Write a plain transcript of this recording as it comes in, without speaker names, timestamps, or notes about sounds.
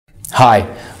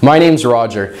Hi, my name's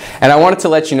Roger, and I wanted to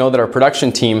let you know that our production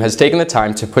team has taken the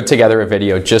time to put together a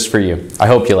video just for you. I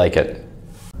hope you like it.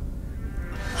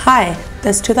 Hi,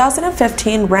 this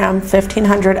 2015 Ram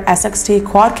 1500 SXT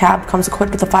quad cab comes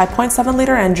equipped with a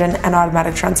 5.7-liter engine and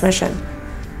automatic transmission,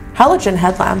 halogen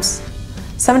headlamps,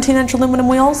 17-inch aluminum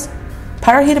wheels,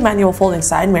 power heated manual folding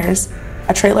side mirrors,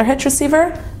 a trailer hitch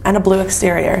receiver, and a blue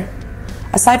exterior.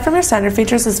 Aside from your standard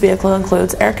features, this vehicle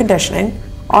includes air conditioning,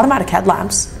 automatic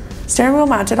headlamps, steering wheel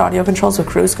mounted audio controls with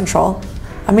cruise control,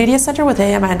 a media center with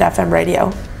AM and FM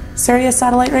radio, Sirius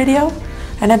satellite radio,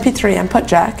 an MP3 input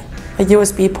jack, a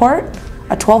USB port,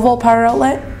 a 12-volt power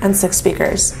outlet, and 6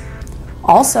 speakers.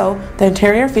 Also, the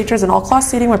interior features an all-cloth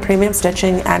seating with premium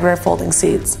stitching and rear folding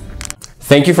seats.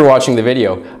 Thank you for watching the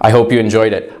video. I hope you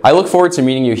enjoyed it. I look forward to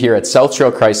meeting you here at South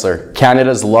Trail Chrysler,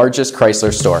 Canada's largest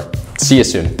Chrysler store. See you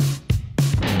soon.